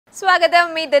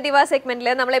Swagatham Meet the Diva segment. We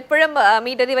always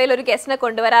meet the Diva ഒരു ഗസ്റ്റിനെ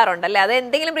കൊണ്ടുവരാറുണ്ടല്ലേ അത്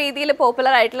എന്തെങ്കിലും രീതിയിൽ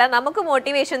പോപ്പുലർ ആയിട്ടുള്ള നമുക്ക്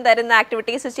മോട്ടിവേഷൻ തരുന്ന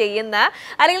ആക്ടിവിറ്റീസ് ചെയ്യുന്ന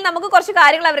അല്ലെങ്കിൽ നമുക്ക് കുറച്ച്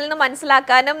കാര്യങ്ങൾ അവരിൽ നിന്ന്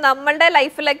മനസ്സിലാക്കാനും നമ്മുടെ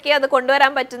ലൈഫിലേക്ക് അത്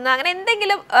കൊണ്ടുവരാൻ പറ്റുന്ന അങ്ങനെ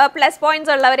എന്തെങ്കിലും പ്ലസ്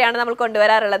പോയിന്റ്സ് ഉള്ളവരെയാണ് നമ്മൾ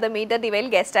കൊണ്ടുവരാറുള്ളത് മീറ്റ് ദ ഡിവയിൽ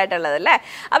ഗസ്റ്റ് ആയിട്ടുള്ളത് അല്ലേ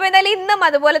അപ്പോൾ എന്തായാലും ഇന്നും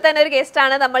അതുപോലെ തന്നെ ഒരു ഗസ്റ്റ്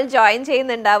ആണ് നമ്മൾ ജോയിൻ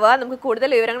ചെയ്യുന്നുണ്ടാവുക നമുക്ക്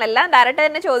കൂടുതൽ വിവരങ്ങളെല്ലാം ഡയറക്റ്റ്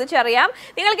തന്നെ ചോദിച്ചറിയാം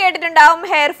നിങ്ങൾ കേട്ടിട്ടുണ്ടാവും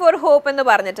ഹെയർ ഫോർ ഹോപ്പ് എന്ന്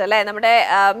പറഞ്ഞിട്ടല്ലേ നമ്മുടെ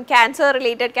ക്യാൻസർ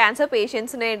റിലേറ്റഡ് ക്യാൻസർ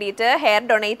പേഷ്യൻസിന് വേണ്ടിയിട്ട് ഹെയർ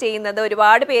ഡൊണേറ്റ് ചെയ്യുന്നത്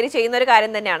ഒരുപാട് പേര് ചെയ്യുന്ന ഒരു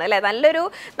കാര്യം തന്നെയാണ് അല്ലേ നല്ലൊരു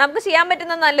നമുക്ക് ചെയ്യാൻ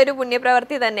പറ്റുന്ന നല്ലൊരു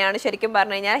പുണ്യപ്രവൃത്തി തന്നെയാണ് ശരിക്കും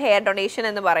പറഞ്ഞു കഴിഞ്ഞാൽ ഹെയർ ഡൊണേഷൻ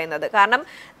എന്ന് പറയുന്നത് കാരണം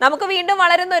നമുക്ക് വീണ്ടും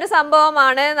വളരുന്ന ഒരു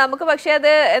സംഭവമാണ് നമുക്ക് പക്ഷേ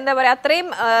അത് എന്താ പറയുക അത്രയും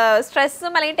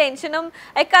സ്ട്രെസ്സും അല്ലെങ്കിൽ ടെൻഷനും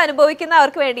ഒക്കെ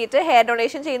അനുഭവിക്കുന്നവർക്ക് വേണ്ടിയിട്ട് ഹെയർ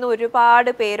ഡൊണേഷൻ ചെയ്യുന്ന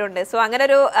ഒരുപാട് പേരുണ്ട് സോ അങ്ങനെ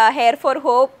ഒരു ഹെയർ ഫോർ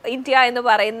ഹോപ്പ് ഇന്ത്യ എന്ന്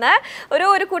പറയുന്ന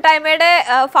ഒരു കൂട്ടായ്മയുടെ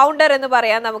ഫൗണ്ടർ എന്ന്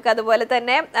പറയാം നമുക്ക് അതുപോലെ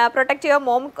തന്നെ പ്രൊട്ടക്ട് യുവർ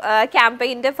മോം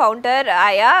ക്യാമ്പയിൻ്റെ ഫൗണ്ടർ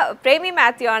ആയ പ്രേമി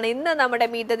മാത്യു ആണ് ഇന്ന് നമ്മുടെ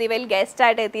മീറ്റ് ദ ദിവയിൽ ഗസ്റ്റ്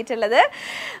ആയിട്ട് എത്തിയിട്ടുള്ളത്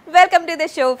welcome to the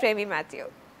show പ്രേമി Mathew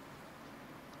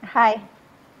hi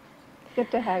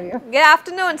good to have you good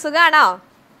afternoon സുഖാണോ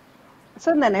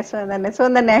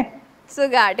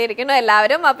സുഖമായിട്ടിരിക്കുന്നു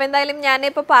എല്ലാവരും അപ്പൊ എന്തായാലും ഞാൻ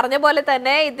ഇപ്പൊ പറഞ്ഞ പോലെ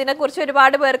തന്നെ ഇതിനെ കുറിച്ച്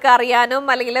ഒരുപാട് പേർക്ക് അറിയാനും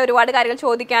അല്ലെങ്കിൽ ഒരുപാട് കാര്യങ്ങൾ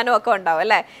ചോദിക്കാനും ഒക്കെ ഉണ്ടാവും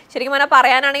അല്ലെ ശരിക്കും പറഞ്ഞാൽ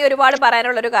പറയാനാണെങ്കിൽ ഒരുപാട്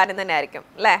പറയാനുള്ള ഒരു കാര്യം തന്നെ ആയിരിക്കും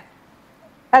അല്ലെ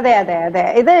അതെ അതെ അതെ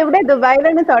ഇത് ഇവിടെ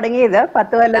ദുബായിലാണ് തുടങ്ങിയത്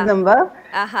 10 കൊല്ലം മുമ്പ്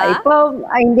ഇപ്പൊ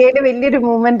ഇന്ത്യയിൽ വലിയൊരു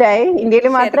മൂവ്മെന്റ് ആയി ഇന്ത്യയിൽ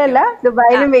മാത്രമല്ല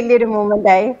ദുബായിലും വലിയൊരു മൂവ്മെന്റ്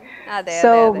ആയി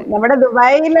സോ നമ്മുടെ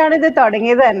ദുബായിലാണ് ഇത്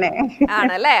തുടങ്ങിയത് തന്നെ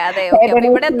ആണല്ലേ അതെ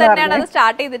ഇവിടെ തന്നെയാണ് അത്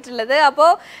സ്റ്റാർട്ട് ചെയ്തിട്ടുള്ളത് അപ്പോ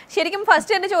ശരിക്കും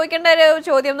ഫസ്റ്റ് തന്നെ ചോദിക്കേണ്ട ഒരു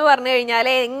ചോദ്യം എന്ന് പറഞ്ഞു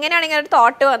കഴിഞ്ഞാല് എങ്ങനെയാണ് ഇങ്ങനെ ഒരു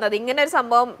തോട്ട് വന്നത് ഇങ്ങനെ ഒരു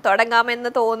സംഭവം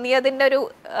തുടങ്ങാമെന്ന് തോന്നിയതിന്റെ ഒരു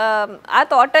ആ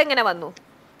തോട്ട് എങ്ങനെ വന്നു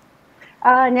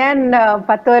ഞാൻ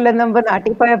 10 കൊല്ലം മുമ്പ്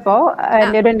നാട്ടിൽ പോയപ്പോ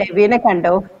എന്റെ ഒരു നെബീനെ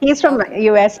കണ്ടു ഹീസ് ഫ്രം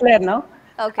യുഎസിലായിരുന്നു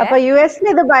അപ്പൊ യുഎസിൽ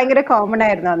ഇത് ഭയങ്കര കോമൺ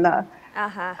ആയിരുന്നു അന്ന്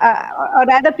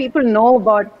rather people know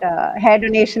about hair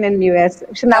donation in US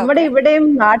പക്ഷെ നമ്മുടെ ഇവിടെയും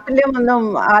നാട്ടിലും ഒന്നും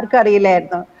ആർക്കും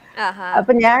അറിയില്ലായിരുന്നു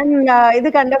അപ്പൊ ഞാൻ ഇത്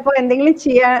കണ്ടപ്പോ എന്തെങ്കിലും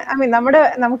ചെയ്യാൻ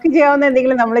നമുക്ക് ചെയ്യാവുന്ന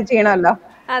എന്തെങ്കിലും നമ്മൾ ചെയ്യണമല്ലോ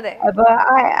അപ്പൊ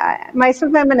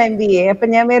മൈസൂർ ഫാമിലി MBA അപ്പൊ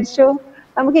ഞാൻ വിചാരിച്ചു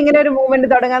നമുക്ക് ഇങ്ങനെ ഒരു മൂവ്മെന്റ്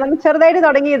തുടങ്ങാം നമുക്ക് ചെറുതായിട്ട്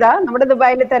തുടങ്ങിയതാ നമ്മുടെ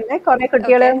ദുബായിൽ തന്നെ കുറെ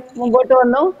കുട്ടികൾ മുമ്പോട്ട്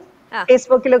വന്നു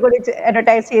ഫേസ്ബുക്കിൽ കൂടി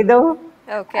അഡ്വർടൈസ് ചെയ്തു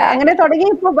അങ്ങനെ തുടങ്ങി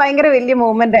ഇപ്പൊ ഭയങ്കര വലിയ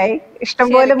മൂവ്മെന്റ് ആയി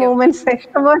ഇഷ്ടംപോലെ മൂവ്മെന്റ്സ്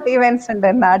ഇഷ്ടംപോലെ ഇവന്റ്സ് ഉണ്ട്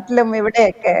നാട്ടിലും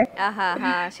ഇവിടെയൊക്കെ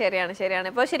ശരിയാണ്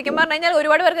ഇപ്പൊ ശരിക്കും പറഞ്ഞു കഴിഞ്ഞാൽ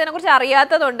ഒരുപാട് പേർക്ക് ഇതിനെ കുറിച്ച്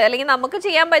അറിയാത്തതുണ്ട് അല്ലെങ്കിൽ നമുക്ക്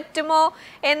ചെയ്യാൻ പറ്റുമോ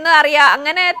എന്ന്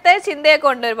അങ്ങനത്തെ ചിന്തയൊക്കെ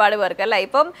ഉണ്ട് ഒരുപാട് പേർക്ക് അല്ലെ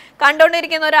ഇപ്പം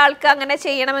കണ്ടുകൊണ്ടിരിക്കുന്ന ഒരാൾക്ക് അങ്ങനെ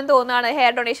ചെയ്യണമെന്ന് തോന്നുകയാണ്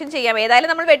ഹെയർ ഡൊണേഷൻ ചെയ്യാം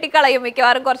ഏതായാലും നമ്മൾ വെട്ടിക്കളയും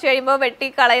മിക്കവാറും കുറച്ച് കഴിയുമ്പോൾ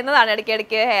വെട്ടിക്കളയുന്നതാണ്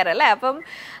ഇടയ്ക്കിടയ്ക്ക് ഹെയർ അല്ലെ അപ്പം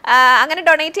അങ്ങനെ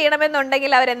ഡൊണേറ്റ്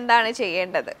ചെയ്യണമെന്നുണ്ടെങ്കിൽ അവരെന്താണ്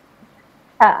ചെയ്യേണ്ടത്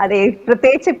അതെ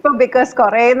പ്രത്യേകിച്ച് ഇപ്പൊ ബിക്കോസ്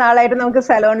കുറെ നാളായിട്ട് നമുക്ക്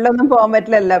സലോണിലൊന്നും പോകാൻ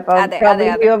പറ്റില്ലല്ലോ അപ്പൊ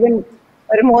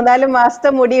ഒരു 3-4 മാസത്തെ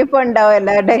മുടി ഇപ്പൊ ഉണ്ടാവും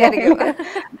എല്ലാവരുടെ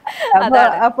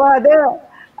അപ്പൊ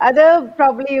അത്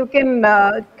probably you can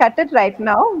cut it right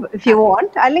now if you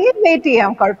want അല്ലെങ്കിൽ വെയിറ്റ്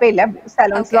ചെയ്യാം കുഴപ്പമില്ല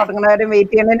സലോൺസ് തുടങ്ങുന്നവരെ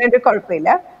വെയിറ്റ് ചെയ്യുന്നതിനൊരു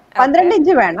കുഴപ്പമില്ല 12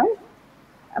 ഇഞ്ച് വേണം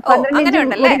 12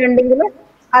 ഇഞ്ച് ഉണ്ടെങ്കിൽ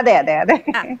അതെ അതെ അതെ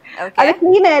അത്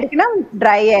ക്ലീൻ ആയിരിക്കണം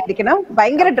ഡ്രൈ ആയിരിക്കണം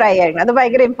ഭയങ്കര ഡ്രൈ ആയിരിക്കണം അത്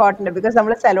ഭയങ്കര ഇമ്പോർട്ടന്റ് ബിക്കോസ്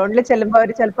നമ്മൾ സലോണിൽ ചെല്ലുമ്പോൾ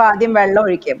അവർ ചിലപ്പോൾ ആദ്യം വെള്ളം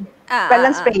ഒഴിക്കും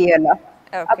വെള്ളം സ്പ്രേ ചെയ്യുമല്ലോ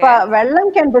അപ്പൊ വെള്ളം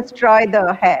can destroy the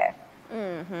hair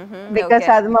because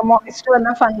അത് മോയിസ്റ്റ്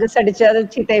വന്ന ഫംഗസ് അടിച്ച് അത്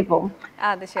ചീത്തയായി പോകും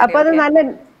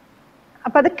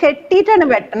അപ്പൊ അത് കെട്ടിയിട്ടാണ്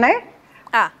വെട്ടണേ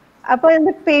അപ്പൊ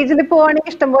എന്റെ പേജിൽ പോവാണെങ്കിൽ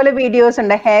ഇഷ്ടംപോലെ വീഡിയോസ്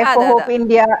ഉണ്ട് ഹെയർ ഫോർ ഹോപ്പ്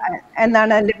ഇന്ത്യ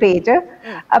എന്നാണ് എന്റെ പേജ്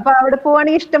അപ്പൊ അവിടെ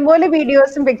പോവാണെങ്കിൽ ഇഷ്ടംപോലെ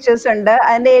വീഡിയോസും പിക്ചേഴ്സും ഉണ്ട്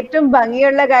അതിന്റെ ഏറ്റവും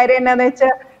ഭംഗിയുള്ള കാര്യം എന്താന്ന്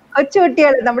വെച്ചാൽ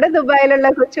കൊച്ചുകുട്ടികൾ നമ്മുടെ ദുബായിലുള്ള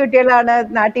കൊച്ചുകുട്ടികളാണ്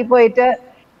നാട്ടിൽ പോയിട്ട്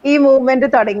ഈ മൂവ്മെന്റ്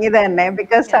തുടങ്ങിയത് തന്നെ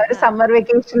ബിക്കോസ് അവർ സമ്മർ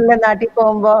വെക്കേഷനിൽ നാട്ടിൽ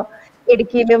പോകുമ്പോ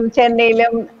ഇടുക്കിയിലും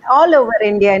ചെന്നൈയിലും ഓൾ ഓവർ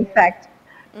ഇന്ത്യ ഇൻഫാക്ട്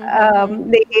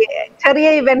ചെറിയ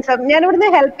ഇവന്റ്സ് ഞാൻ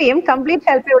ഇവിടുന്ന് ഹെൽപ്പ് ചെയ്യും കംപ്ലീറ്റ്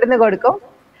ഹെൽപ്പ് ഇവിടുന്ന് കൊടുക്കും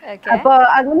അപ്പൊ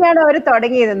അങ്ങനെയാണ് അവര്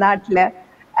തുടങ്ങിയത് നാട്ടില്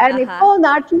ആൻഡ് ഇപ്പോ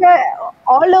നാട്ടില്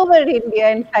all over India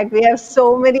in fact we have so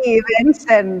many events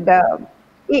and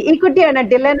ഈ കുട്ടിയാണ്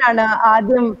ഡിലൻ ആണ്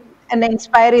ആദ്യം എന്നെ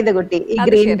ഇൻസ്പയർ ചെയ്ത കുട്ടി ഈ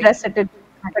ഗ്രീൻ ഡ്രസ് ഇട്ടിട്ട്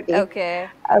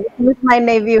കുട്ടി മൈ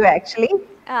നെവ്യൂ ആക്ച്വലി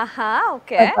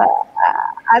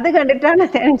അത് കണ്ടിട്ടാണ്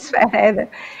ഞാൻ ഇൻസ്പയർ ആയത്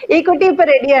ഈ കുട്ടി ഇപ്പൊ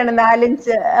റെഡിയാണ്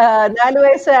 4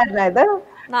 വയസ്സുകാരനായത്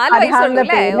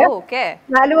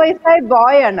 4 വയസ്സായ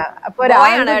ബോയ് ആണ് അപ്പൊ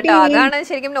അതാണ്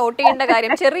ശരിക്കും നോട്ട് ചെയ്യേണ്ട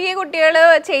കാര്യം ചെറിയ കുട്ടികള്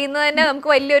ചെയ്യുന്നത് തന്നെ നമുക്ക്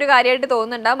വലിയൊരു കാര്യമായിട്ട്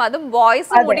തോന്നുന്നുണ്ടാവും അതും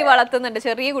ബോയ്സ് മുടി വളർത്തുന്നുണ്ട്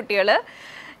ചെറിയ കുട്ടികള്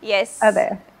യെസ് അതെ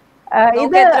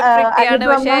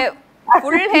പക്ഷെ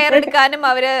ഫുൾ ഹെയർ എടുക്കാനും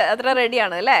അവര് അത്ര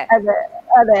റെഡിയാണ് അല്ലേ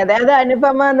അതെ അതെ അത്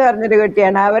അനുപമ എന്ന് പറഞ്ഞൊരു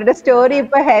കുട്ടിയാണ് അവരുടെ സ്റ്റോറി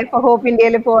ഇപ്പൊ ഹെയർ ഫോർ ഹോപ്പ്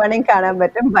ഇന്ത്യയിൽ പോവാണെങ്കിൽ കാണാൻ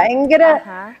പറ്റും ഭയങ്കര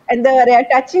എന്താ പറയാ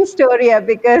ടച്ചിങ് സ്റ്റോറിയാ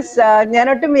ബിക്കോസ് ഞാൻ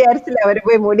ഒട്ടും വിചാരിച്ചില്ല അവര്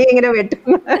പോയി മുടി ഇങ്ങനെ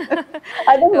വെട്ടുന്നു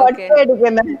അത്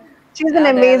മൊട്ടയടിക്കുന്ന she's an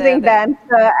amazing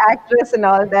dancer, actress and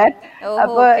all that.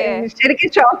 അപ്പൊ ശരിക്കും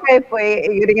ഷോക്ക് ആയി പോയി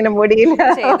ഇവരിങ്ങനെ മുടിയില്ല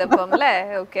ചെയ്തപ്പം അല്ലേ.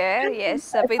 Okay yes.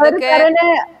 അപ്പൊ അവര് ഇതൊക്കെ പറഞ്ഞ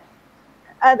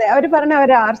അതെ അവര് പറഞ്ഞ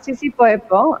അവര് RCC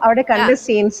പോയപ്പോ അവിടെ കണ്ട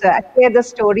scenes actually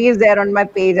stories their own my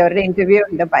page. അവരുടെ ഇന്റർവ്യൂ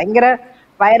ഉണ്ട്. ഭയങ്കര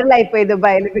വൈറലായി പോയി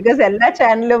ദുബായിൽ. ബിക്കോസ് എല്ലാ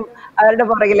ചാനലും അവരുടെ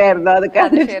പുറകിലായിരുന്നു അത്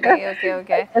കണ്ടിട്ട്.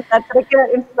 അത്രയ്ക്ക്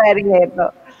ഇൻസ്പയറിംഗ് ആയിരുന്നു.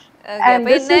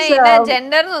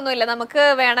 ജെൻഡറിനൊന്നുമില്ല, നമുക്ക്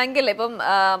വേണമെങ്കിൽ ഇപ്പം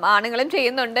ആണുങ്ങളും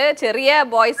ചെയ്യുന്നുണ്ട്, ചെറിയ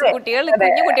ബോയ്സ് കുട്ടികൾ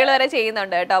കുഞ്ഞു കുട്ടികൾ വരെ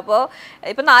ചെയ്യുന്നുണ്ട് കേട്ടോ. അപ്പോ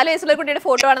ഇപ്പൊ 4 വയസ്സുള്ള കുട്ടിയുടെ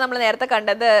ഫോട്ടോ ആണ് നമ്മൾ നേരത്തെ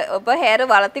കണ്ടത്. ഇപ്പൊ ഹെയർ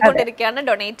വളർത്തിക്കൊണ്ടിരിക്കുകയാണ്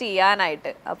ഡൊണേറ്റ്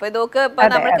ചെയ്യാനായിട്ട്. അപ്പൊ ഇതൊക്കെ ഇപ്പൊ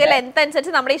നമുക്ക് ലെങ്ത്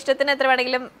അനുസരിച്ച് നമ്മുടെ ഇഷ്ടത്തിന് എത്ര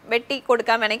വേണമെങ്കിലും വെട്ടി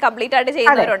കൊടുക്കാൻ വേണമെങ്കിൽ കംപ്ലീറ്റ് ആയിട്ട്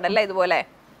ചെയ്യുന്നവരുണ്ടല്ലോ ഇതുപോലെ.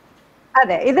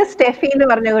 അതെ, ഇത് സ്റ്റെഫി എന്ന്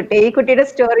പറഞ്ഞ കുട്ടി. ഈ കുട്ടിയുടെ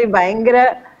സ്റ്റോറി ഭയങ്കര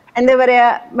എന്താ പറയാ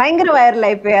ഭയങ്കര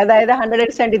വൈറലായി പോയി. അതായത്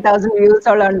 170,000 വ്യൂസ്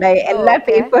ഓളം ഉണ്ടായി. എല്ലാ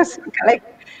പേപ്പേഴ്സും collect.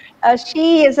 She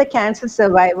is a cancer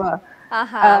survivor.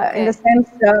 In the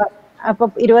sense, അപ്പൊ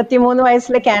 23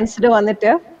 വയസ്സിലെ ക്യാൻസർ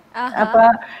വന്നിട്ട്, അപ്പൊ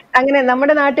അങ്ങനെ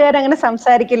നമ്മുടെ നാട്ടുകാർ അങ്ങനെ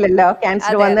സംസാരിക്കില്ലല്ലോ.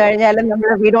 ക്യാൻസർ വന്നു കഴിഞ്ഞാലും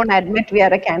നമ്മൾ we don't admit V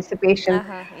R A cancer patient.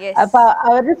 അപ്പൊ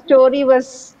അവരുടെ story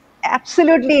was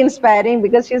absolutely inspiring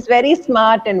because she is very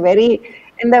smart and very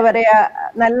എന്താ പറയാ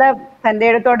നല്ല തന്റെ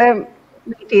ഇടത്തോടെ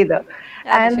മീറ്റ് ചെയ്തു.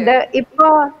 ആൻഡ്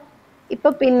ഇപ്പൊ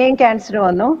പിന്നെയും ക്യാൻസർ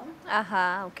വന്നു.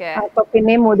 അപ്പൊ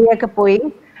പിന്നെയും മുടിയൊക്കെ പോയി.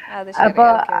 അപ്പൊ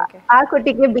ആ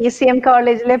കുട്ടിക്ക് BCM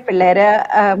കോളേജിലെ പിള്ളേര്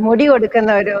മുടി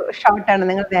കൊടുക്കുന്ന ഒരു ഷോട്ടാണ്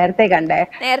നിങ്ങൾ നേരത്തെ കണ്ടേ.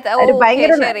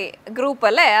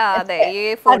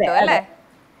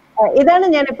 ഇതാണ്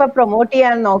ഞാനിപ്പോ പ്രൊമോട്ട്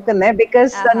ചെയ്യാൻ നോക്കുന്നത്.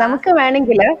 ബിക്കോസ് നമുക്ക്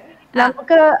വേണമെങ്കിൽ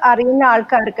നമുക്ക് അറിയുന്ന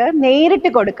ആൾക്കാർക്ക് നേരിട്ട്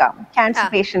കൊടുക്കാം ക്യാൻസർ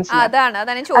പേഷ്യൻസ്.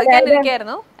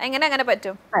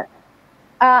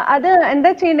 അത് എന്താ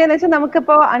ചെയ്യേണ്ടതെന്ന് വെച്ചാൽ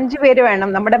നമുക്കിപ്പോ 5 പേര് വേണം.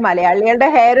 നമ്മുടെ മലയാളികളുടെ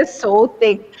ഹെയർ ഇസ് സോ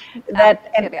തിക്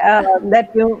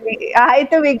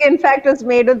ആദ്യത്തെ week in fact was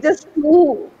made with just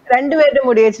 2 പേരുടെ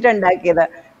മുടി വെച്ചിട്ട് ഉണ്ടാക്കിയത്.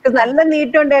 നല്ല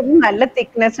നീട്ടം ഉണ്ടായിരുന്നു, നല്ല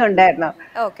തിക്നെസ് ഉണ്ടായിരുന്നു.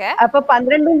 അപ്പൊ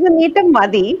 12 ഇഞ്ച് നീട്ടം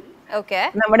മതി.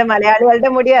 നമ്മുടെ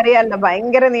മലയാളികളുടെ മുടി അറിയാലോ,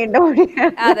 ഭയങ്കര നീണ്ട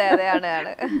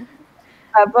മുടിയാണ്.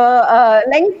 അപ്പൊ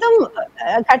ലെങ്ത്തും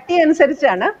കട്ടി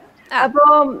അനുസരിച്ചാണ്. അപ്പൊ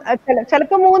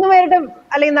ചിലപ്പോ 3 പേരുടെ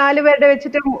അല്ലെങ്കിൽ 4 പേരുടെ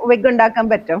വെച്ചിട്ട് വിഗ് ഉണ്ടാക്കാൻ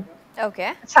പറ്റും.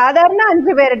 സാധാരണ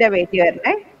 5 പേരുടെ വെയിറ്റ്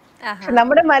വരണേ. പക്ഷെ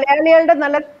നമ്മുടെ മലയാളികളുടെ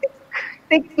നല്ല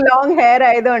തിക് ലോങ് ഹെയർ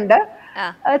ആയതുകൊണ്ട്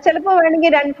ചിലപ്പോ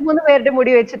വേണമെങ്കിൽ 2-3 പേരുടെ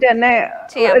മുടി വെച്ചിട്ട് തന്നെ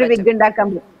ഒരു വിഗ് ഉണ്ടാക്കാൻ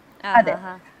പറ്റും. അതെ,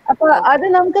 അപ്പൊ അത്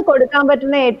നമുക്ക് കൊടുക്കാൻ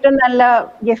പറ്റുന്ന ഏറ്റവും നല്ല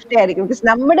ഗിഫ്റ്റ് ആയിരിക്കും. ബിക്കോസ്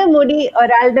നമ്മുടെ മുടി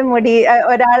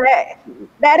ഒരാളെ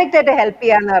ഡയറക്റ്റ് ആയിട്ട് ഹെൽപ്പ്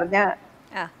ചെയ്യാന്ന് പറഞ്ഞാൽ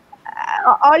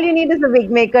all you need is a wig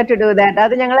maker to do that.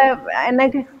 അത് ഞങ്ങളെ എന്നെ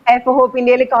for Hope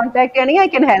ഇന്ത്യയിൽ കോൺടാക്ട് ചെയ്യണമെങ്കിൽ I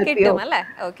can help you.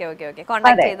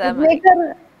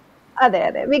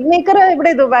 അതെ, വിഗ് മേക്കർ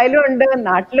ഇവിടെ ദുബായിലും ഉണ്ട്,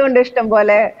 നാട്ടിലും ഉണ്ട് ഇഷ്ടം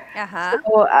പോലെ.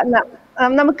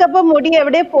 നമുക്കപ്പോ മുടി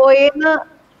എവിടെ പോയെന്ന്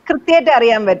കൃത്യമായിട്ട്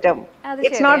അറിയാൻ പറ്റും.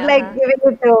 It's not like giving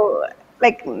it to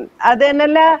like അത്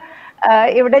തന്നെയല്ല.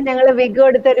 ഇവിടെ ഞങ്ങൾ വിഗ്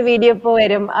കൊടുത്ത ഒരു വീഡിയോ ഇപ്പോ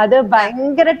വരും. അത്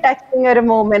ഭയങ്കര ടച്ചിങ് ഒരു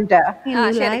moment.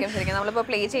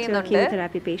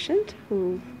 chemotherapy patient who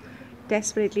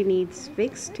desperately needs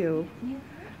wigs to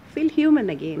feel human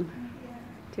again,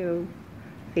 to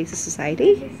face the society.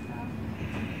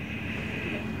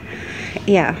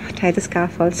 Yeah, tie the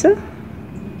scarf also.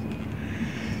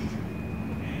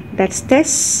 That's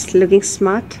Tess, looking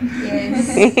smart.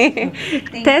 Yes.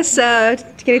 Tess,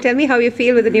 can you tell me how you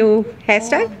feel with the new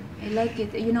hairstyle? I like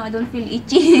it. You know, I don't feel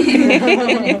itchy.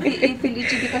 I feel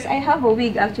itchy because I have a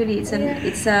wig. Actually,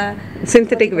 it's a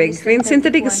synthetic wig. I mean,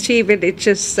 synthetic is cheap. It's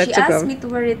just such a problem. She asked me to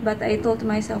wear it, but I told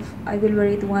myself I will wear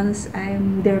it once I'm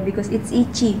there because it's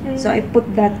itchy. So I put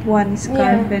that one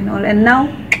scarf and all, and now,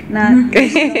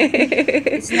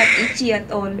 it's not itchy at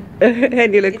all. And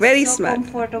you look very smart. It's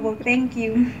so comfortable. Thank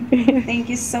you. Thank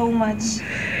you so much.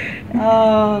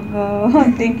 Oh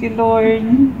God, thank you, Lord.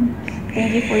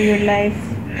 Thank you for your life.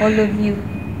 All of you.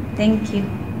 Thank you.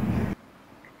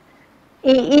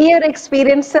 Your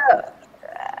experience,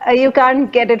 you can't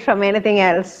get it from anything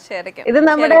else. ഇത്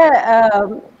നമ്മുടെ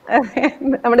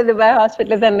Dubai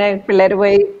ഹോസ്പിറ്റലിൽ തന്നെ പിള്ളേർ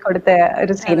പോയി കൊടുത്ത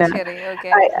ഒരു സീനാണ്.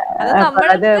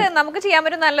 നമുക്ക് ചെയ്യാൻ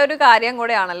പറ്റും നല്ലൊരു കാര്യം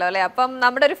കൂടെ ആണല്ലോ അല്ലെ. അപ്പം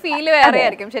നമ്മുടെ ഒരു ഫീല് വേറെ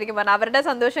ആയിരിക്കും. ശരിക്കും പറഞ്ഞാൽ അവരുടെ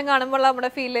സന്തോഷം കാണുമ്പോൾ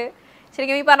നമ്മുടെ ഫീല്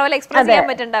ശരിക്കും ഈ പറഞ്ഞ പോലെ എക്സ്പ്രസ് ചെയ്യാൻ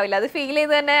പറ്റുണ്ടാവില്ല. അത് ഫീൽ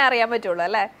ചെയ്ത് തന്നെ അറിയാൻ പറ്റുള്ളൂ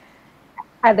അല്ലെ.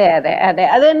 അതെ,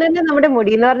 അത് തന്നെ നമ്മുടെ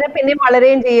മുടി എന്ന് പറഞ്ഞാൽ പിന്നെ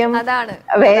വളരെയും ചെയ്യും,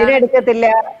 വേദന എടുക്കത്തില്ല.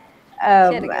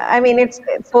 I mean, it's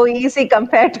so easy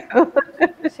compared to.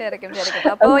 ശരിക്കും.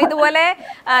 അപ്പോ ഇതുപോലെ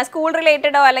സ്കൂൾ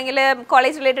റിലേറ്റഡോ അല്ലെങ്കിൽ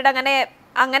കോളേജ് റിലേറ്റഡ്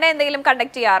അങ്ങനെ എന്തെങ്കിലും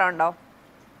കണ്ടക്ട് ചെയ്യാറുണ്ടോ?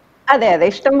 അതെ,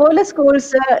 ഇഷ്ടംപോലെ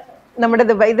സ്കൂൾസ് നമ്മുടെ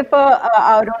ദുബായ്, ഇതിപ്പോ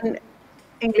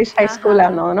ഇംഗ്ലീഷ് ഹൈസ്കൂൾ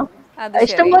ആണെന്ന് തോന്നുന്നു.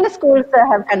 ഇഷ്ടംപോലെ schools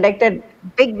have conducted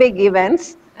big events.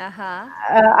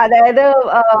 അതായത്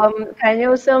കഴിഞ്ഞ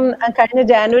ദിവസം കഴിഞ്ഞ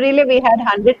ജാനുവരിയിൽ we had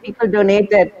 100 people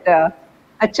donate at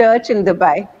a church in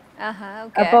Dubai.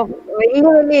 അപ്പൊ വലിയ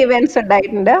വലിയ ഇവന്റ്സ്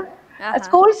ഉണ്ടായിട്ടുണ്ട്.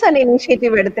 സ്കൂൾസ് ആണ്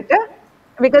ഇനിഷ്യേറ്റീവ് എടുത്തിട്ട്,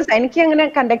 ബിക്കോസ് എനിക്ക് അങ്ങനെ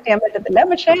കണ്ടക്ട് ചെയ്യാൻ പറ്റത്തില്ല,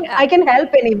 പക്ഷെ ഐ ക്യാൻ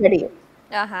ഹെൽപ്പ് എനിബഡി.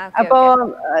 അപ്പോ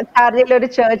ഷാർജയിൽ ഒരു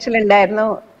ചർച്ചിലുണ്ടായിരുന്നു,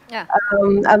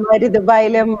 അതുമാതിരി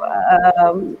ദുബായിലും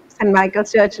സെന്റ്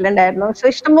മൈക്കിൾസ് ചർച്ചിലുണ്ടായിരുന്നു. സോ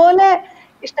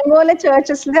ഇഷ്ടംപോലെ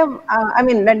ചർച്ചസിലും ഐ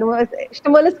മീൻ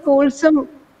ഇഷ്ടംപോലെ സ്കൂൾസും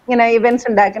ഇങ്ങനെ ഇവന്റ്സ്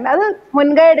ഉണ്ടാക്കുന്നത്. അത്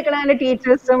മുൻകൈ എടുക്കണ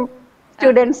ടീച്ചേഴ്സും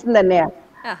സ്റ്റുഡൻസും തന്നെയാണ്.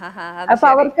 അപ്പൊ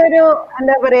അവർക്കൊരു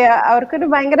എന്താ പറയാ, അവർക്കൊരു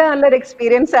ഭയങ്കര നല്ലൊരു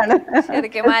എക്സ്പീരിയൻസ് ആണ്.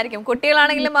 ശരിക്കും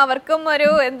കുട്ടികളാണെങ്കിലും അവർക്കും ഒരു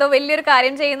എന്തോ വലിയൊരു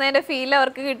കാര്യം ചെയ്യുന്നതിന്റെ ഫീൽ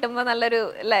അവർക്ക് കിട്ടുമ്പോൾ നല്ലൊരു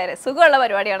സുഖമുള്ള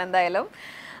പരിപാടിയാണ് എന്തായാലും.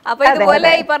 അപ്പൊ ഇതുപോലെ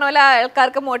ഈ പറഞ്ഞ പോലെ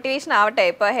ആൾക്കാർക്ക് മോട്ടിവേഷൻ ആവട്ടെ.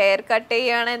 ഇപ്പൊ ഹെയർ കട്ട്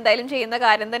ചെയ്യാണ് എന്തായാലും ചെയ്യുന്ന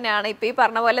കാര്യം തന്നെയാണ്. ഇപ്പൊ ഈ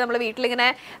പറഞ്ഞ പോലെ നമ്മൾ വീട്ടിലിങ്ങനെ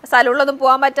സലൂണിലൊന്നും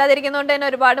പോകാൻ പറ്റാതിരിക്കുന്നതുകൊണ്ട് തന്നെ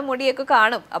ഒരുപാട് മുടിയൊക്കെ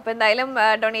കാണും. അപ്പൊ എന്തായാലും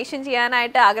ഡൊണേഷൻ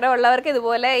ചെയ്യാനായിട്ട് ആഗ്രഹമുള്ളവർക്ക്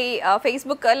ഇതുപോലെ ഈ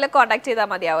ഫേസ്ബുക്കിൽ കോൺടാക്ട്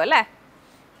ചെയ്താൽ മതിയാവും അല്ലേ?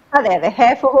 അതെ,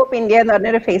 ഹെയർ ഫോർ ഹോപ്പ് ഇന്ത്യ എന്ന്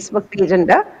പറഞ്ഞൊരു ഫേസ്ബുക്ക് പേജ്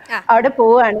ഉണ്ട്. അവിടെ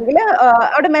പോവുകയാണെങ്കിൽ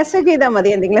അവിടെ മെസ്സേജ് ചെയ്താൽ മതി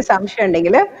എന്തെങ്കിലും സംശയം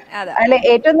ഉണ്ടെങ്കിൽ. അതിൽ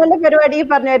ഏറ്റവും നല്ല പരിപാടി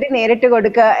പറഞ്ഞവര് നേരിട്ട്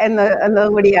കൊടുക്കുക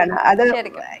എന്നതും കൂടിയാണ്. അത്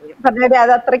പറഞ്ഞവര്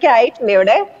അത് അത്രയ്ക്ക് ആയിട്ടില്ല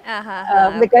ഇവിടെ,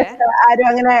 ബിക്കോസ് ആരും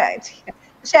അങ്ങനെ.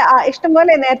 പക്ഷെ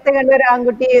ഇഷ്ടംപോലെ നേരത്തെ കണ്ട ഒരു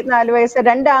ആൺകുട്ടി 4 വയസ്സ്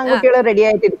 2 ആൺകുട്ടികൾ റെഡി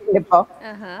ആയിട്ടിരിക്കുന്നുണ്ട് ഇപ്പൊ.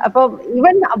 അപ്പൊ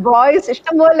ഈവൻ ബോയ്സ്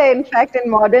ഇഷ്ടംപോലെ, ഇൻഫാക്ട് ഇൻ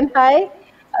മോഡേൺ ഹൈ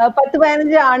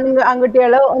 10-15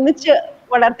 ആൺകുട്ടികൾ ഒന്നിച്ച്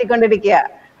വളർത്തിക്കൊണ്ടിരിക്കുക.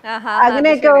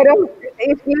 അങ്ങനെയൊക്കെ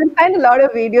ഓരോ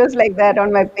videos like that on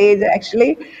my page actually.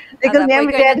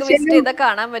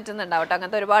 കാണാൻ പറ്റുന്നുണ്ടാവട്ടെ,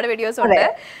 അങ്ങനത്തെ ഒരുപാട് വീഡിയോസ് ഉണ്ട്.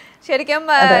 ശരിക്കും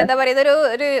എന്താ പറയാ, ഇതൊരു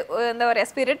എന്താ പറയാ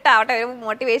സ്പിരിറ്റ് ആവട്ടെ, ഒരു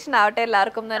മോട്ടിവേഷൻ ആവട്ടെ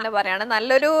എല്ലാവർക്കും തന്നെ പറയാണ്.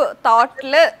 നല്ലൊരു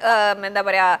തോട്ടില് എന്താ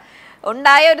പറയാ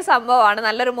ഉണ്ടായ ഒരു സംഭവമാണ്,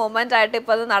 നല്ലൊരു മൂവ്മെന്റ് ആയിട്ട്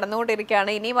ഇപ്പൊ അത്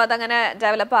നടന്നുകൊണ്ടിരിക്കുകയാണ്. ഇനിയും അതങ്ങനെ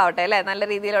ഡെവലപ്പ് ആവട്ടെ അല്ലെ, നല്ല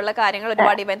രീതിയിലുള്ള കാര്യങ്ങൾ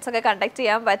ഒരുപാട് ഇവന്റ്സ് ഒക്കെ കണ്ടക്ട്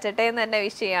ചെയ്യാൻ പറ്റട്ടെ എന്ന് തന്നെ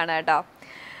വിഷ് ചെയ്യാണ് കേട്ടോ.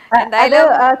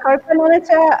 കുഴപ്പമെന്ന്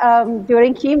വെച്ചാൽ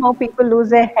during chemo people lose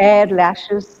their hair,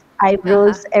 lashes,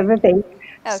 eyebrows, everything.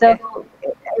 So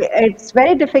it's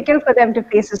very difficult for them to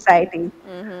face society.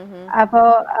 അപ്പോ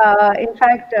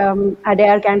ഇൻഫാക്ട്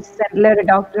അടയാർ ക്യാൻസർ സെന്ററിലെ ഒരു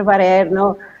ഡോക്ടർ പറയായിരുന്നു,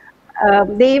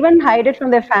 they even hide it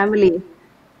from their family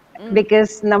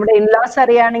because നമ്മുടെ ഇൻലോസ്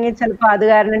അറിയാണെങ്കിൽ ചിലപ്പോൾ അത്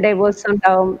കാരണം ഡൈവോഴ്സ്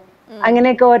ഉണ്ടാവും.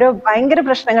 അങ്ങനെയൊക്കെ ഓരോ ഭയങ്കര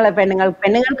പ്രശ്നങ്ങളാണ്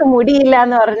പെണ്ണുങ്ങൾക്ക് മുടിയില്ല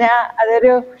എന്ന് പറഞ്ഞാൽ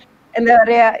അതൊരു എന്താ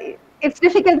പറയാ, it's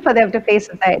difficult for them to face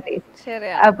society.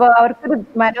 അപ്പൊ അവർക്കൊരു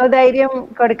മനോധൈര്യം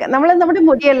കൊടുക്കണം. നമ്മുടെ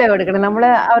മുടിയല്ലേ കൊടുക്കണം, നമ്മള്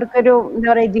അവർക്കൊരു എന്താ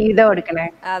പറയാ ജീവിതം കൊടുക്കണേ.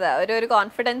 ഒരു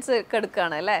കോൺഫിഡൻസ്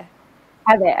കൊടുക്കണം അല്ലേ?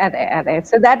 അതെ.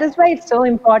 So that is why it's so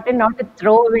important not to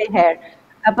throw away hair.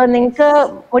 അപ്പൊ നിങ്ങക്ക്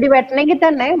മുടി വെട്ടണമെങ്കിൽ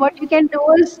തന്നെ what you can do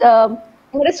is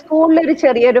നിങ്ങളുടെ സ്കൂളിൽ ഒരു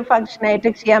ചെറിയൊരു ഫംഗ്ഷൻ ആയിട്ട്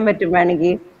ചെയ്യാൻ പറ്റും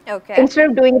വേണമെങ്കിൽ, instead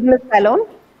of doing it in the salon.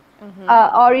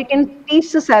 Or you can teach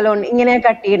the salon ഇങ്ങനെ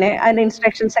കട്ട് ചെയ്യണേ, അതിന്റെ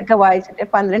ഇൻസ്ട്രക്ഷൻസ് ഒക്കെ വായിച്ചിട്ട്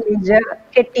 12 ഇഞ്ച്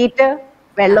കെട്ടിയിട്ട്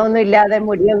വെള്ളമൊന്നും ഇല്ലാതെ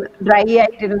മുടി ഡ്രൈ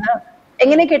ആയിട്ടിരുന്ന്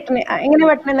എങ്ങനെ കെട്ടണേ എങ്ങനെ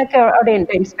വെട്ടണെന്നൊക്കെ അവിടെ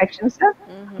ഉണ്ട് ഇൻസ്ട്രക്ഷൻസ്.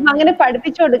 അങ്ങനെ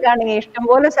പഠിപ്പിച്ചു കൊടുക്കുകയാണെങ്കിൽ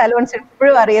ഇഷ്ടംപോലെ സലൂൺസ്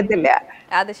എപ്പോഴും അറിയത്തില്ല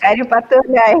കാര്യം 10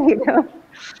 കൊല്ലമായെങ്കിലും.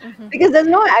 Because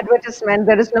there's no advertisement,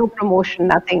 there is no promotion,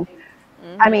 nothing.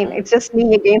 I mean, it's just me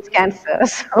against cancer.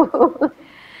 So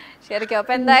ശരിക്കും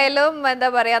അപ്പൊ എന്തായാലും എന്താ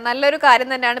പറയാ നല്ലൊരു കാര്യം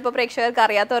തന്നെയാണ്. ഇപ്പൊ പ്രേക്ഷകർക്ക്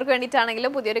അറിയാത്തവർക്ക്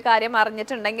വേണ്ടിയിട്ടാണെങ്കിലും പുതിയൊരു കാര്യം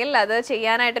അറിഞ്ഞിട്ടുണ്ടെങ്കിൽ അത്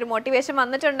ചെയ്യാനായിട്ടൊരു മോട്ടിവേഷൻ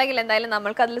വന്നിട്ടുണ്ടെങ്കിൽ എന്തായാലും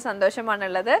നമ്മൾക്ക് അതിൽ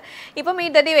സന്തോഷമാണുള്ളത്. ഇപ്പം ഈ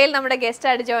ഡെഡിവേയിൽ നമ്മുടെ ഗസ്റ്റ്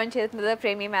ആയിട്ട് ജോയിൻ ചെയ്തിട്ടുള്ളത്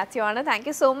പ്രേമി മാത്യു ആണ്. Thank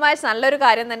you so much. നല്ലൊരു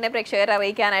കാര്യം തന്നെ പ്രേക്ഷകരെ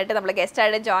അറിയിക്കാനായിട്ട് നമ്മൾ ഗസ്റ്റ്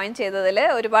ആയിട്ട് ജോയിൻ ചെയ്തതിൽ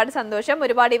ഒരുപാട് സന്തോഷം.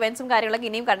 ഒരുപാട് ഇവന്റ്സും കാര്യങ്ങളൊക്കെ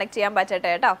ഇനിയും കണ്ടക്ട് ചെയ്യാൻ പറ്റട്ടെ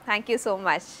കേട്ടോ. Thank you so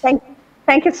much.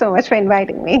 Thank you so much for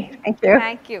inviting me. Thank you.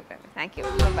 Thank you.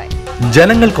 Bye.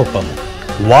 ജനങ്ങൾക്കൊപ്പം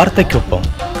വാർത്തയ്ക്കൊപ്പം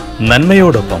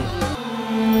നന്മയോടൊപ്പം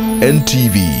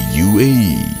NTV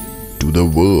UAE to the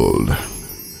world.